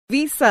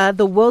Visa,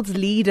 the world's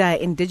leader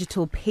in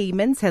digital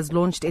payments, has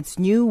launched its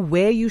new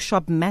Where You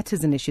Shop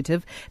Matters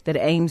initiative that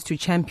aims to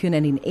champion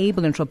and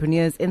enable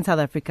entrepreneurs in South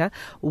Africa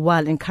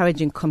while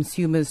encouraging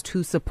consumers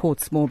to support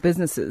small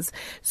businesses.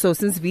 So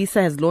since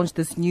Visa has launched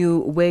this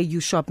new Where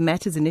You Shop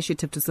Matters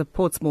initiative to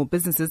support small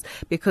businesses,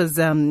 because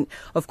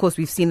of course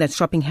we've seen that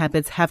shopping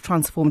habits have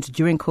transformed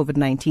during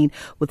COVID-19,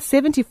 with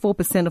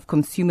 74% of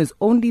consumers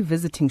only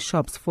visiting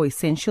shops for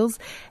essentials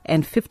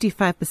and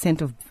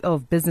 55%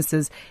 of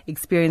businesses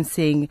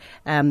experiencing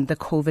the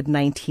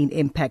COVID-19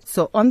 impact.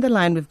 So on the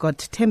line, we've got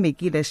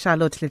Thembekile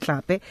Charlotte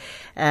Letlape,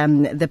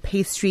 the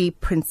Pastry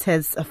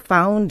Princess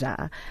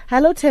Founder.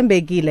 Hello,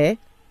 Thembekile.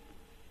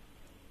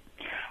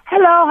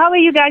 Hello, how are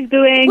you guys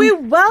doing? We're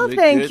well,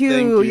 thank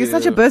you. You're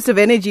such a burst of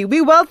energy.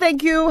 We're well,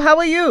 thank you. How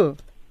are you?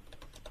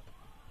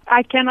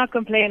 I cannot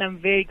complain. I'm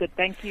very good.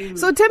 Thank you.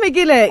 So,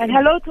 Thembekile. And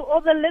hello to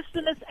all the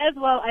listeners as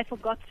well. I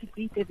forgot to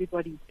greet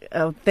everybody.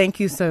 Oh,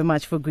 thank you so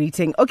much for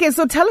greeting. Okay,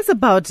 so tell us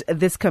about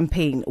this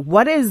campaign.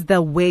 What is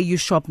the Where You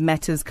Shop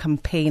Matters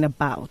campaign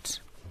about?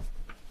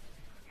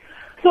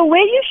 So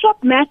Where You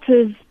Shop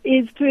Matters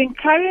is to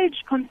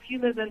encourage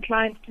consumers and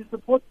clients to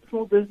support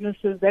small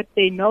businesses that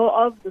they know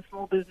of, the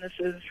small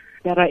businesses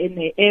that are in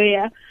their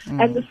area,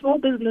 and the small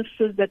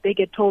businesses that they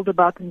get told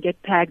about and get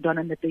tagged on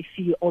and that they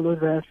see all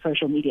over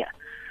social media.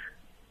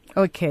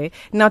 Okay.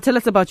 Now tell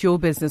us about your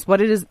business. What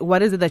is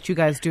it that you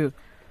guys do?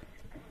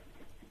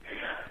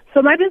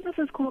 So my business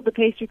is called the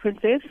Pastry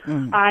Princess.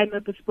 I'm a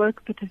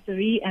bespoke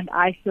patisserie and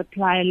I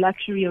supply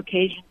luxury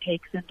occasion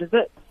cakes and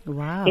desserts.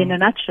 Wow. In a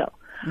nutshell.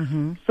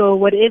 So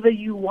whatever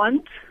you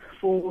want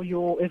for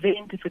your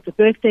event, if it's a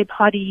birthday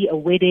party, a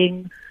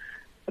wedding,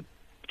 a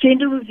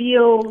gender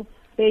reveal,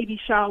 baby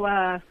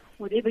shower,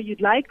 whatever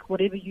you'd like,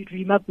 whatever you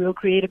dream up, we'll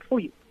create it for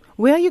you.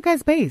 Where are you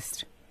guys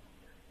based?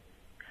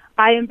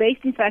 I am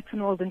based in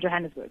Saxonwold in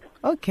Johannesburg.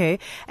 Okay.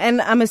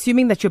 And I'm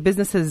assuming that your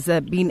business has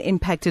been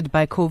impacted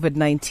by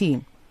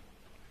COVID-19.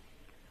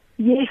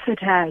 Yes, it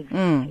has.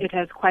 It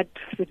has quite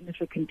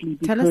significantly.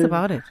 Tell us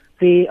about it.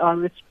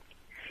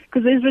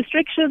 Because there's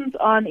restrictions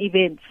on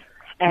events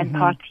and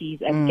parties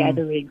and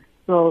gatherings.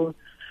 So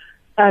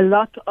a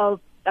lot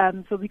of,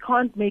 so we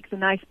can't make the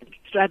nice big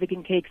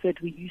extravagant cakes that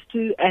we used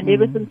to. And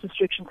ever since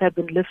restrictions have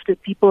been lifted,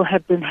 people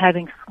have been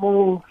having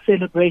small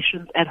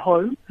celebrations at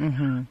home.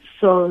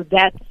 So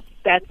that's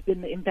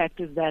been the impact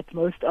of that.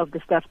 Most of the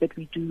stuff that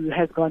we do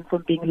has gone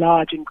from being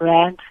large and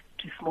grand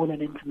to small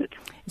and intimate.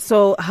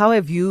 So how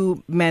have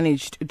you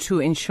managed to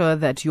ensure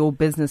that your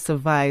business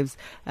survives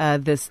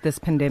this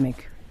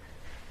pandemic?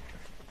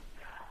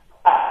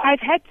 I've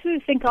had to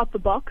think out the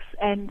box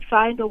and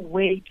find a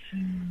way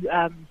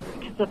to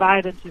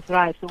survive and to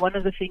thrive. So one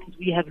of the things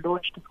we have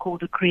launched is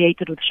called a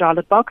Created with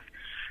Charlotte box.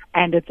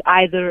 And it's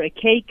either a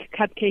cake,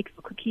 cupcakes,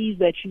 or cookies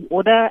that you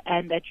order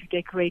and that you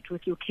decorate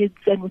with your kids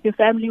and with your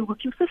family or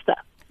with your sister.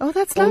 Oh,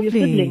 that's or lovely.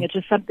 Your sibling. It's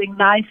just something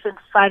nice and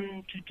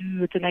fun to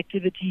do. It's an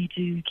activity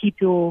to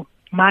keep your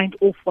mind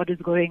off what is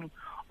going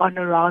on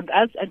around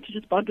us and to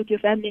just bond with your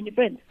family and your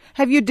friends.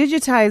 Have you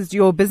digitized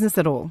your business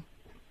at all?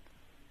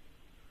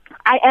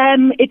 I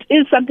am. It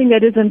is something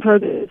that is in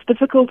progress. It's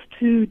difficult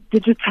to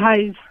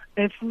digitize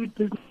a food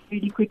business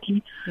really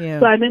quickly. Yeah.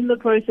 So I'm in the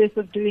process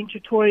of doing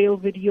tutorial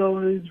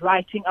videos,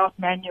 writing out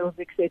manuals,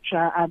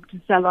 etc.,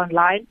 to sell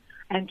online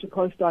and to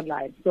post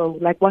online. So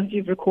like once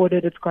you've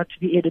recorded, it's got to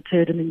be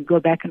edited and then you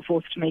go back and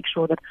forth to make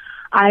sure that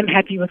I'm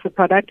happy with the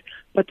product,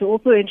 but to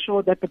also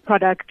ensure that the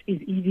product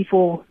is easy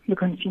for the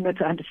consumer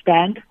to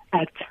understand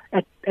at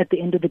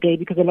the end of the day,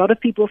 because a lot of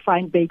people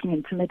find baking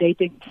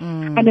intimidating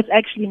and it's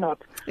actually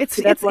not. It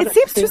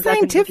seems too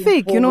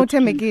scientific,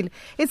 Thembekile.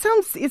 It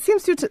seems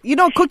too,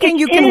 cooking,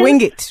 you can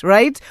wing it,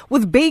 right?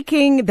 With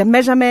baking, the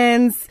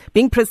measurements,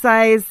 being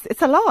precise,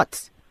 it's a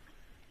lot.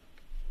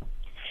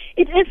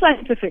 It is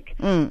scientific,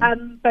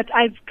 but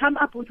I've come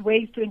up with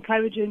ways to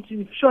encourage you and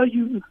to show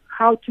you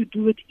how to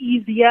do it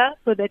easier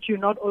so that you're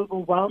not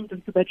overwhelmed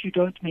and so that you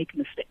don't make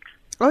mistakes.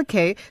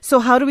 Okay, so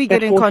how do we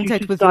get in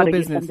contact with your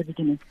business?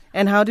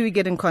 And how do we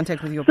get in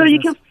contact with your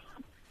business?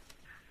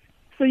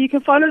 You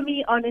can follow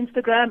me on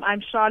Instagram.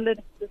 I'm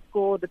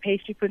Charlotte_the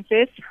Pastry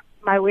Princess.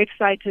 My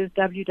website is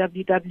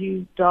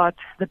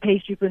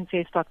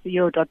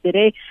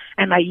www.thepastryprincess.co.za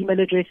and my email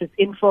address is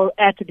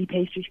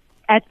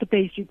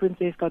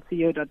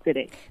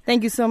info@thepastryprincess.co.za.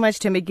 Thank you so much,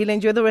 Thembekile.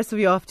 Enjoy the rest of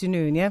your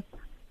afternoon, yeah?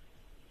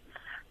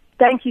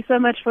 Thank you so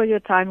much for your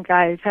time,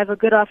 guys. Have a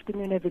good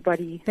afternoon,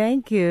 everybody.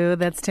 Thank you.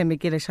 That's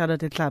Thembekile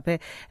Charlotte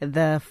Letlape,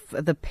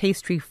 the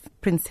Pastry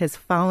Princess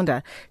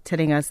Founder,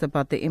 telling us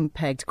about the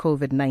impact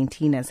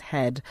COVID-19 has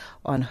had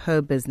on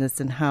her business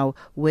and how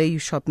Where You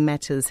Shop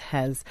Matters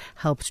has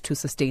helped to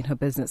sustain her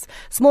business.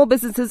 Small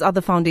businesses are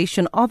the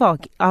foundation of our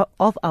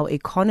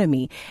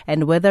economy,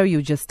 and whether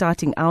you're just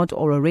starting out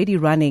or already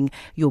running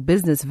your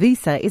business,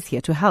 Visa is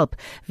here to help.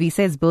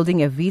 Visa is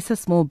building a Visa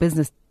small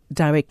business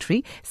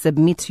directory.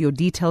 Submit your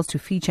details to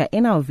feature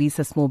in our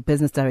Visa Small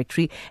Business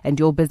Directory, and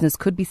your business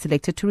could be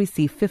selected to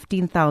receive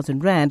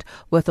 15,000 Rand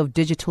worth of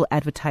digital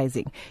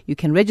advertising. You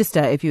can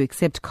register if you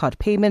accept card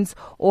payments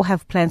or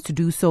have plans to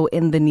do so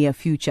in the near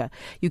future.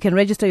 You can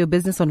register your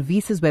business on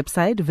Visa's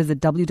website. Visit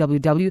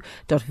www.visa.co.za.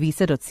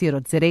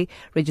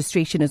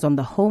 Registration is on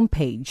the home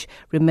page.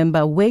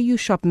 Remember, where you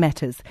shop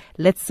matters.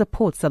 Let's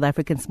support South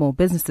African small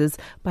businesses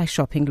by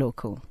shopping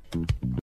local.